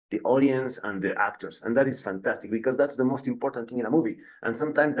the audience and the actors. And that is fantastic because that's the most important thing in a movie. And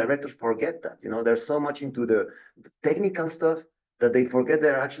sometimes directors forget that, they're so much into the technical stuff that they forget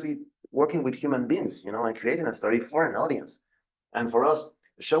they're actually working with human beings, and creating a story for an audience. And for us,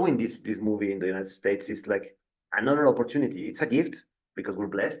 showing this movie in the United States is like another opportunity. It's a gift because we're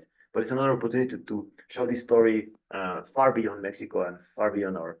blessed, but it's another opportunity to show this story far beyond Mexico and far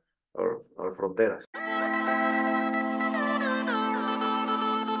beyond our fronteras.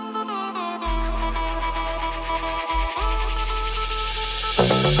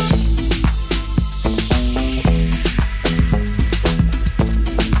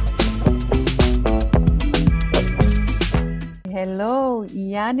 Hello,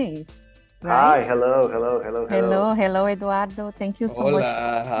 Ianis. Right? Hi, hello. Hello, Eduardo. Thank you so much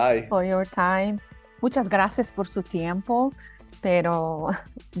for your time. Muchas gracias por su tiempo, pero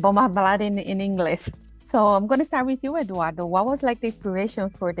vamos a hablar in English. So I'm going to start with you, Eduardo. What was like the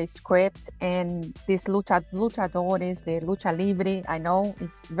inspiration for the script and these luchadores, the lucha libre? I know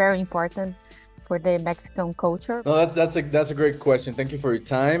it's very important for the Mexican culture. No, that's a great question. Thank you for your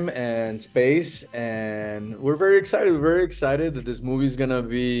time and space, and we're very excited. We're very excited that this movie is gonna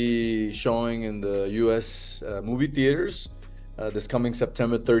be showing in the U.S. Movie theaters this coming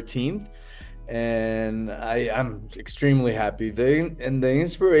September 13th, and I'm extremely happy. The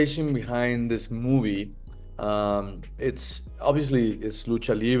inspiration behind this movie, it's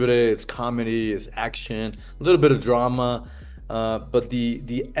lucha libre, it's comedy, it's action, a little bit of drama. But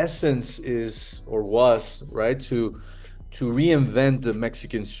the essence is, or was, right, to reinvent the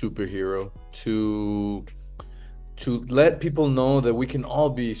Mexican superhero, to let people know that we can all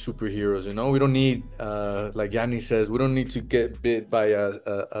be superheroes. We don't need, like Yanni says, we don't need to get bit by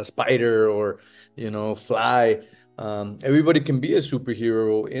a spider or fly. Everybody can be a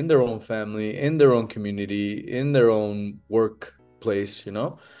superhero in their own family, in their own community, in their own workplace.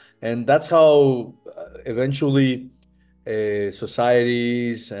 And that's how eventually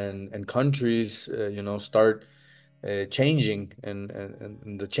societies and countries start changing,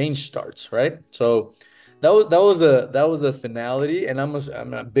 and the change starts, right? So that was the finality, and I'm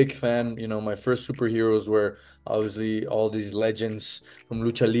a big fan. My first superheroes were obviously all these legends from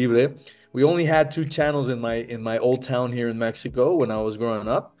Lucha Libre. We only had 2 channels in my old town here in Mexico when I was growing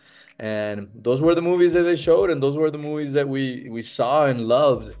up, and those were the movies that they showed, and those were the movies that we saw and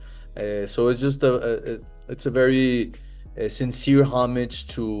loved. So it's just it's a very sincere homage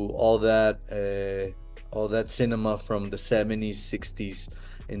to all that cinema from the 70s, 60s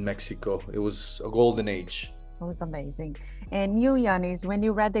in Mexico. It was a golden age. It was amazing. And you, Ianis, when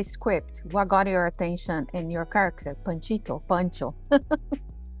you read the script, what got your attention in your character, Pancho?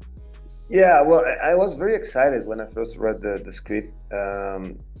 Yeah, well, I was very excited when I first read the script.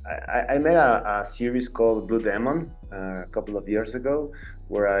 I made a series called Blue Demon a couple of years ago,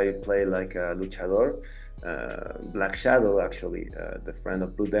 where I play like a luchador. Black Shadow, actually, the friend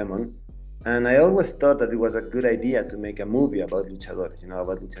of Blue Demon. And I always thought that it was a good idea to make a movie about luchadores,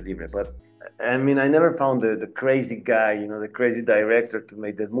 about Lucha Libre. But I mean, I never found the crazy guy, the crazy director to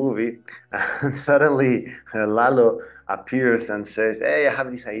make that movie. And suddenly Lalo appears and says, hey, I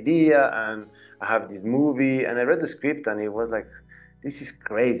have this idea and I have this movie. And I read the script and it was like, this is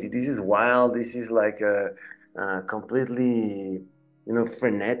crazy. This is wild. This is like completely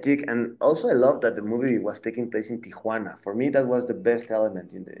frenetic. And also I love that the movie was taking place in Tijuana. For me, that was the best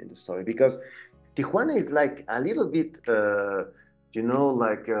element in the story, because Tijuana is like a little bit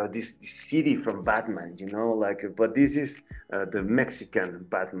like this city from Batman, but this is the Mexican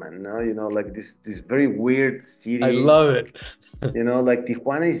Batman, like this very weird city. I love it. Like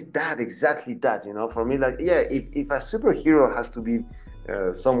Tijuana is exactly that, for me, like, yeah, if a superhero has to be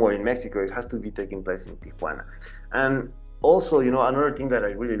somewhere in Mexico, it has to be taking place in Tijuana. And also, another thing that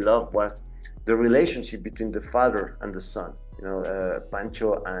I really loved was the relationship between the father and the son,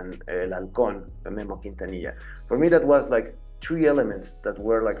 Pancho and El Halcón, Guillermo Quintanilla. For me, that was like 3 elements that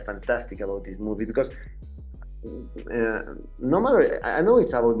were like fantastic about this movie, because no matter, I know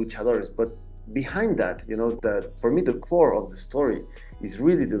it's about luchadores, but behind that, that for me, the core of the story is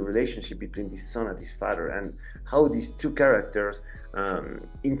really the relationship between this son and his father, and how these 2 characters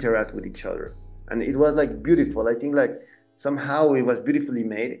interact with each other. And it was like beautiful. I think like somehow it was beautifully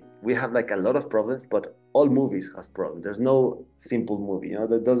made. We have like a lot of problems, but all movies has problems. There's no simple movie,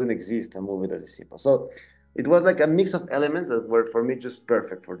 there doesn't exist a movie that is simple. So it was like a mix of elements that were for me just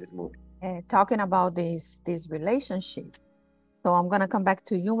perfect for this movie. Talking about this relationship, so I'm gonna come back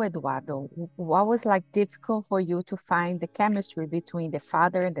to you, Eduardo. What was like difficult for you to find the chemistry between the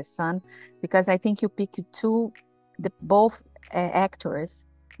father and the son? Because I think you picked both actors,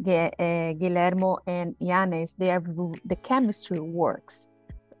 Guillermo and Ianis. The chemistry works.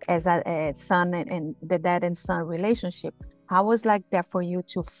 as a son and the dad and son relationship. How was like that for you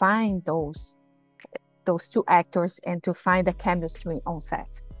to find those two actors and to find the chemistry on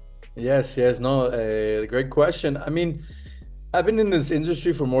set? Yes, no, great question. I mean, I've been in this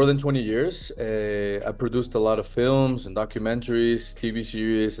industry for more than 20 years. I produced a lot of films and documentaries, TV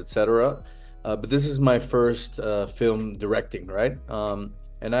series, etc. But this is my first film directing, right?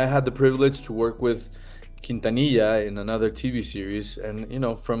 And I had the privilege to work with Quintanilla in another TV series, and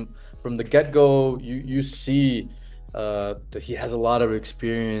from the get-go, you see that he has a lot of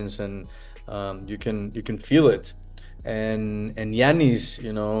experience, and you can feel it. And Ianis,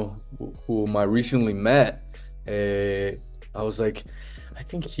 whom I recently met. I was like, I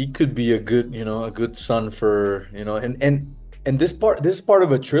think he could be a good son for, and this is part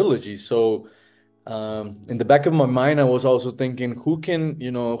of a trilogy. So in the back of my mind, I was also thinking, who can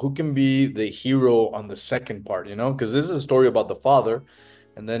be the hero on the second part, because this is a story about the father,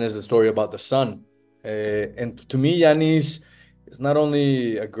 and then is a story about the son. And to me, Yanis is not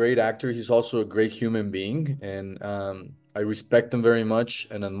only a great actor, he's also a great human being, and I respect him very much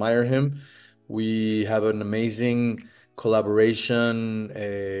and admire him. We have an amazing collaboration.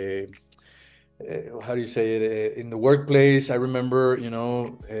 How do you say it, in the workplace? I remember,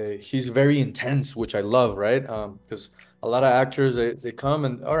 he's very intense, which I love, right? Because a lot of actors, they come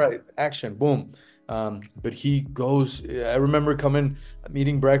and all right, action, boom. But he goes. I remember coming,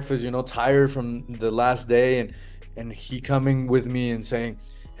 eating breakfast, tired from the last day, and he coming with me and saying,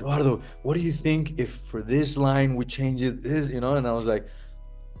 Eduardo, what do you think if for this line we change it this, and I was like,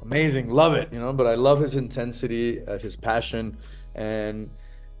 amazing, love it, but I love his intensity, his passion, and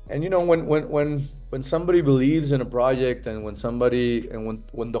when somebody believes in a project, and when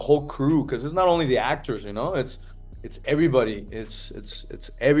the whole crew, because it's not only the actors, it's everybody,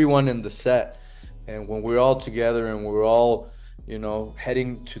 it's everyone in the set, and when we're all together and we're all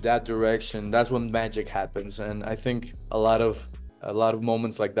heading to that direction, that's when magic happens. And I think a lot of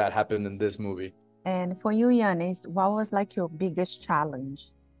moments like that happened in this movie. And for you, Yanis, what was like your biggest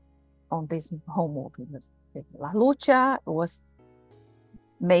challenge on this whole movie? Was it La Lucha? Was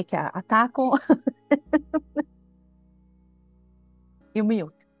make a taco? You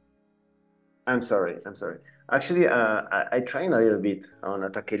mute. I'm sorry. Actually, I trained a little bit on a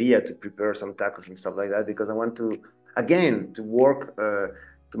taqueria to prepare some tacos and stuff like that, because I want to, again, to work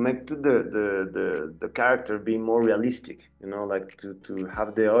to make the character be more realistic. Like to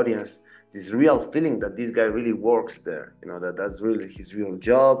have the audience this real feeling that this guy really works there. That's really his real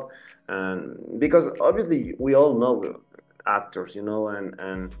job, and because obviously we all know actors,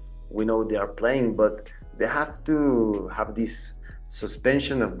 and we know they are playing, but they have to have this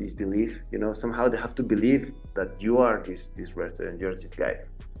suspension of disbelief. Somehow they have to believe that you are this writer and you're this guy.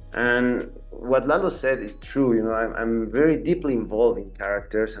 And what Lalo said is true. I'm very deeply involved in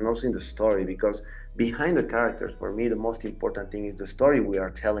characters and also in the story, because behind the characters, for me, the most important thing is the story we are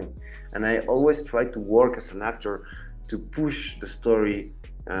telling. And I always try to work as an actor to push the story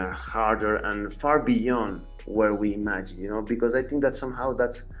harder and far beyond where we imagine, because I think that somehow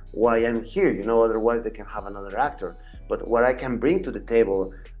that's why I'm here. Otherwise they can have another actor. But what I can bring to the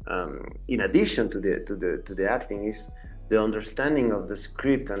table, in addition to the acting, is the understanding of the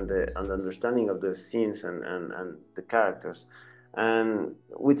script and the understanding of the scenes and the characters. And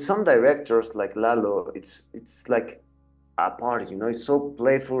with some directors like Lalo, it's like a party. It's so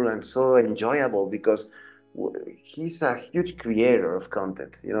playful and so enjoyable, because he's a huge creator of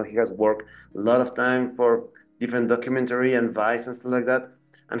content. He has worked a lot of time for different documentary and Vice and stuff like that,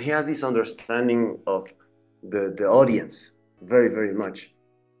 and he has this understanding of the audience very, very much.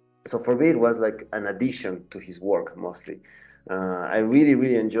 So for me, it was like an addition to his work mostly. I really,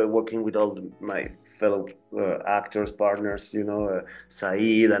 really enjoy working with all my fellow actors, partners, Said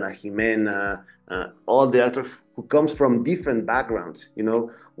and Jimena, all the actors who comes from different backgrounds,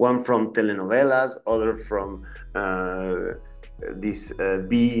 one from telenovelas, other from these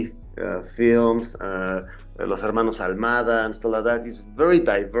B films, Los Hermanos Almada and stuff like that. It's very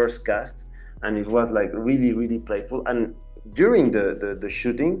diverse cast, and it was like really, really playful. And during the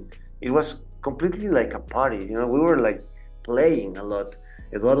shooting, it was completely like a party. We were like playing a lot.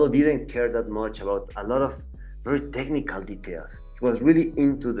 Eduardo didn't care that much about a lot of very technical details. He was really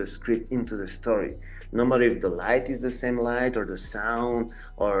into the script, into the story. No matter if the light is the same light, or the sound,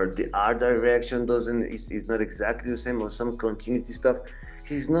 or the art direction is not exactly the same, or some continuity stuff.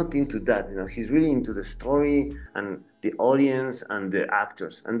 He's not into that. He's really into the story and the audience and the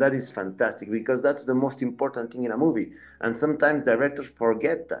actors, and that is fantastic, because that's the most important thing in a movie. And sometimes directors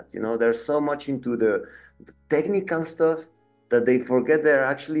forget that. They're so much into the technical stuff that they forget they're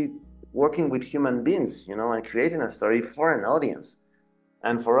actually working with human beings, and creating a story for an audience.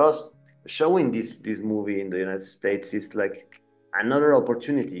 And for us, showing this movie in the United States is like another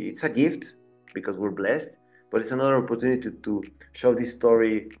opportunity. It's a gift because we're blessed, but it's another opportunity to show this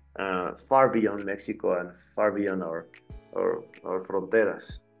story far beyond Mexico and far beyond our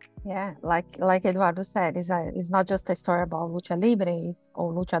fronteras. Yeah, like Eduardo said, it's not just a story about lucha libre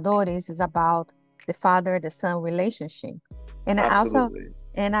or luchadores. It's about the father the son relationship. And Absolutely.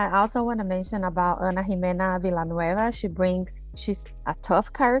 I also want to mention about Ana Jimena Villanueva. She's a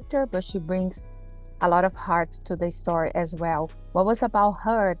tough character, but she brings a lot of heart to the story as well. What was about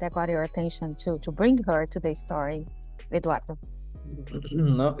her that got your attention to bring her to the story, Eduardo?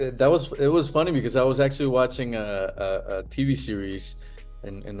 No, it was funny because I was actually watching a TV series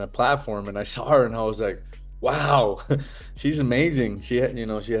in a platform, and I saw her and I was like, wow, she's amazing. She has she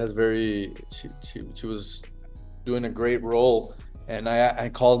was doing a great role, and I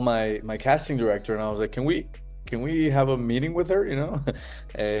called my casting director and I was like, can we have a meeting with her,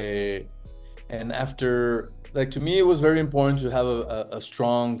 and after, like, to me it was very important to have a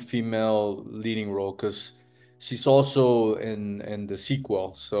strong female leading role because she's also in the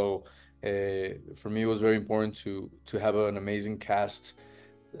sequel. So for me, it was very important to have an amazing cast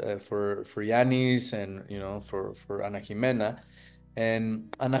for Ianis and for Ana Jimena.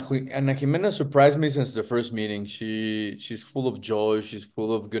 And Ana Jimena surprised me since the first meeting. She's full of joy. She's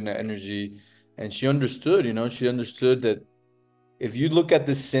full of good energy, and she understood. She understood that if you look at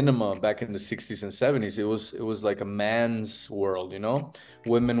the cinema back in the 60s and 70s, it was like a man's world.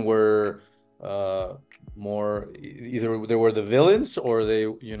 Women were more, either they were the villains or they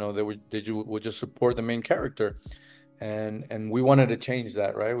would just support the main character, and we wanted to change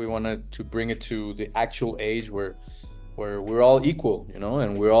that, right? We wanted to bring it to the actual age where we're all equal,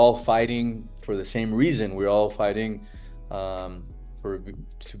 and we're all fighting for the same reason. We're all fighting to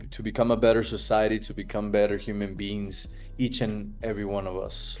become a better society, to become better human beings, each and every one of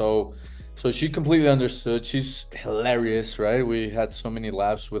us. So she completely understood. She's hilarious, right? We had so many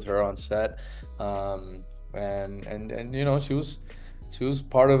laughs with her on set, and she was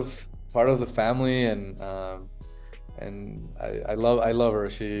part of the family, and I love her.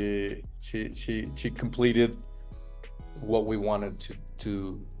 She completed what we wanted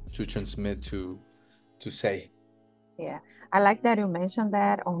to transmit, to say. Yeah, I like that you mentioned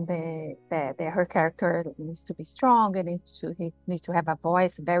that on that her character needs to be strong and he needs to have a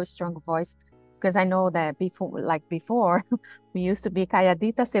voice, a very strong voice, because I know that before we used to be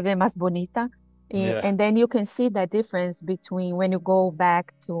calladita se ve más bonita. Yeah. And then you can see the difference between when you go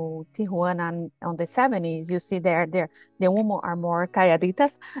back to Tijuana on the 70s, you see the women are more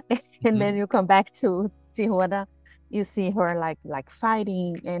calladitas, and then you come back to Tijuana, you see her like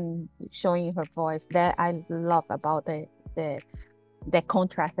fighting and showing her voice. That I love about the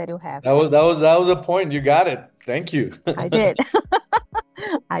contrast that you have. That was a point. You got it. Thank you. I did.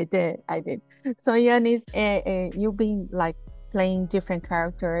 I did. So Ianis, you've been like playing different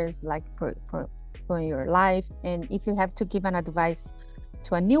characters like for your life, and if you have to give an advice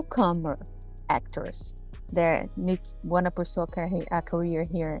to a newcomer actors that want to pursue a career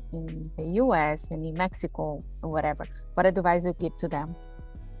here in the US and in Mexico or whatever, what advice you give to them?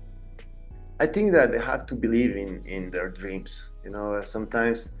 I think that they have to believe in their dreams.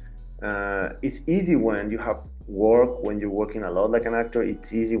 Sometimes it's easy when you have work, when you're working a lot like an actor.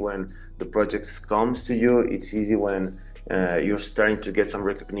 It's easy when the projects comes to you. It's easy when you're starting to get some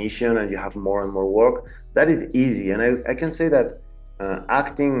recognition and you have more and more work. That is easy, and I can say that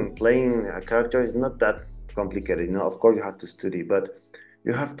acting, playing a character is not that complicated. Of course you have to study, but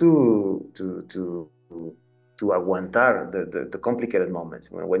you have to aguantar the complicated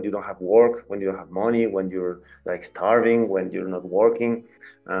moments when you don't have work, when you don't have money, when you're like starving, when you're not working.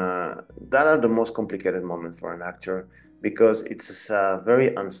 That are the most complicated moments for an actor because it's a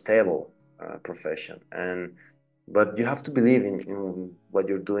very unstable profession. But you have to believe in what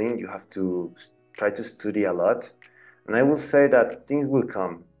you're doing. You have to try to study a lot, and I will say that things will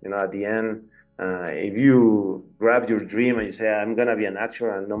come. At the end, if you grab your dream and you say, I'm gonna be an actor,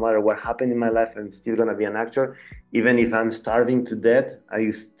 and no matter what happened in my life, I'm still gonna be an actor, even if I'm starving to death, are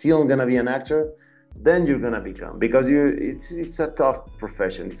you still gonna be an actor? Then you're gonna become, because it's a tough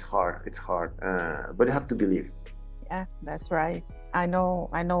profession. It's hard, but you have to believe. Yeah, that's right. I know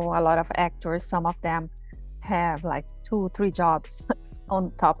a lot of actors. Some of them have like 2-3 jobs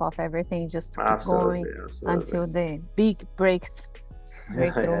on top of everything just to keep going until the big breakthrough.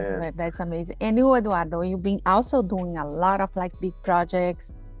 Yeah. That's amazing. And you, Eduardo, you've been also doing a lot of like big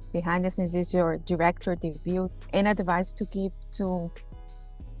projects behind the scenes. Is your director debut? Any advice to give to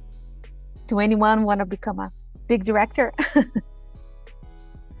anyone want to become a big director?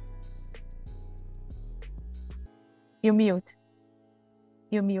 You mute.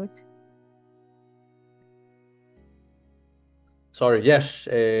 You mute. Sorry. Yes,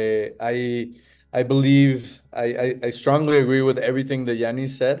 I believe I strongly agree with everything that Yanni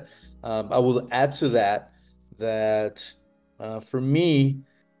said. I will add to that for me,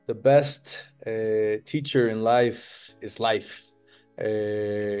 the best teacher in life is life.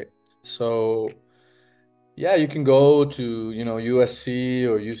 So yeah, you can go to USC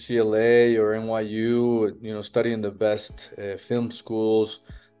or UCLA or NYU, study in the best film schools.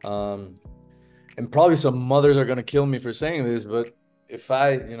 And probably some mothers are gonna kill me for saying this, but if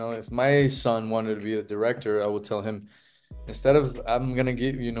my son wanted to be a director, I would tell him, instead of I'm gonna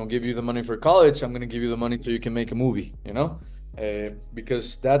give you the money for college, I'm gonna give you the money so you can make a movie,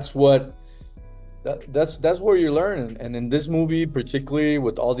 because that's where you learn. And in this movie, particularly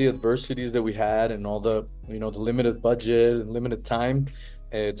with all the adversities that we had and all the the limited budget and limited time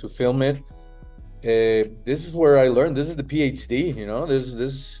to film it, this is where I learned. This is the PhD,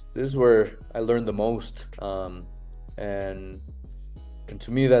 this is where I learned the most. And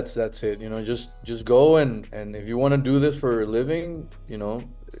to me, that's it. Just go, and if you want to do this for a living,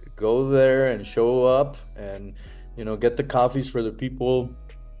 go there and show up, and get the coffees for the people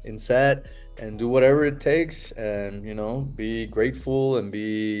in set, and do whatever it takes, and be grateful and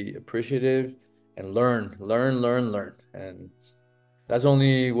be appreciative and learn. And that's the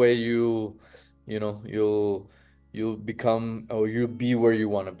only way you'll become, or you'll be where you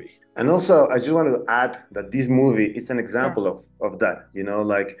want to be. And also, I just want to add that this movie is an example of that.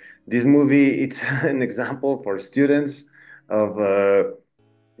 Like this movie, it's an example for students of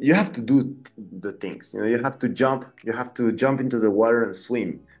you have to do the things. You have to jump. You have to jump into the water and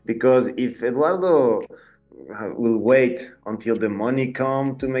swim. Because if Eduardo will wait until the money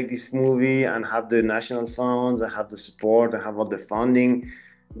come to make this movie and have the national funds and have the support and have all the funding,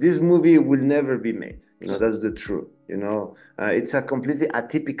 this movie will never be made. That's the truth. It's a completely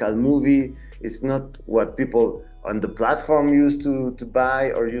atypical movie. It's not what people on the platform used to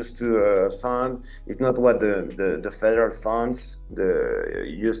buy or used to fund. It's not what the federal funds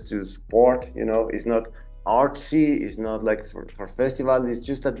used to support. It's not artsy. It's not like for festivals. It's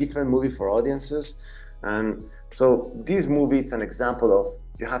just a different movie for audiences. And so this movie is an example of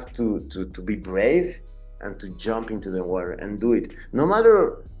you have to be brave and to jump into the water and do it. No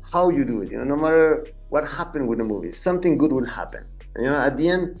matter how you do it, no matter what happened with the movie, something good will happen. At the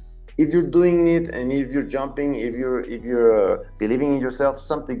end, if you're doing it and if you're jumping, if you're believing in yourself,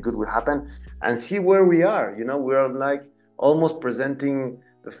 something good will happen. And see where we are. We are like almost presenting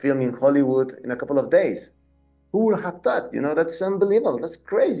the film in Hollywood in a couple of days. Who would have thought? That's unbelievable. That's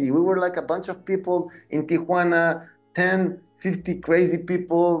crazy. We were like a bunch of people in Tijuana, 10, 50 crazy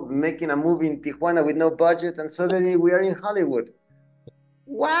people making a movie in Tijuana with no budget, and suddenly we are in Hollywood.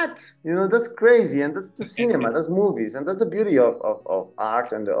 What? That's crazy. And that's the cinema, that's movies, and that's the beauty of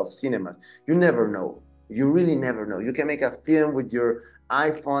art and of cinema. You never know. You really never know. You can make a film with your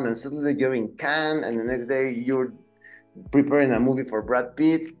iPhone and suddenly you're in Cannes, and the next day you're preparing a movie for Brad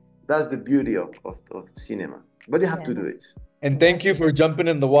Pitt. That's the beauty of cinema. But you have to do it. And thank you for jumping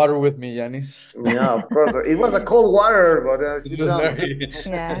in the water with me, Ianis. Yeah, of course. It was a cold water, but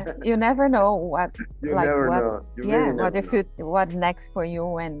yeah, you never know what. You never know. You really never know. What next for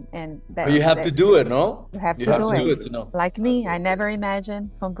you, and but you have to do it, no? You have to do it. Like me, I never imagined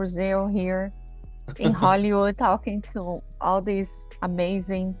from Brazil here in Hollywood talking to all these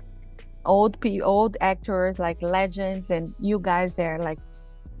amazing old actors, like legends, and you guys there, like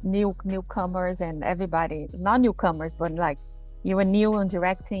newcomers, and everybody, not newcomers, but like you were new in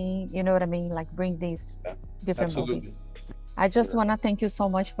directing, you know what I mean? Like bring these different movies. I just want to thank you so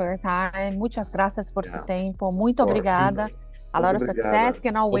much for your time. Muchas gracias por su tempo. Muito obrigada. A lot of success.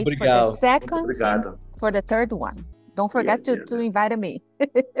 Cannot wait for the second and for the third one. Don't forget to invite me.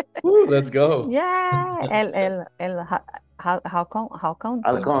 Woo, let's go. Yeah. Halcón,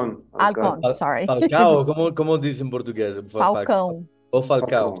 sorry. Falcao, ¿cómo dicen en portugués? Falcão. O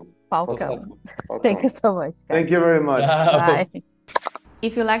Falcao. Falcão. Thank you so much, guys. Thank you very much. Bye.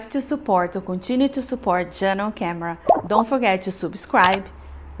 If you like to support or continue to support Jana on Camera, don't forget to subscribe,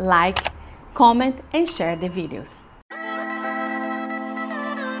 like, comment, and share the videos.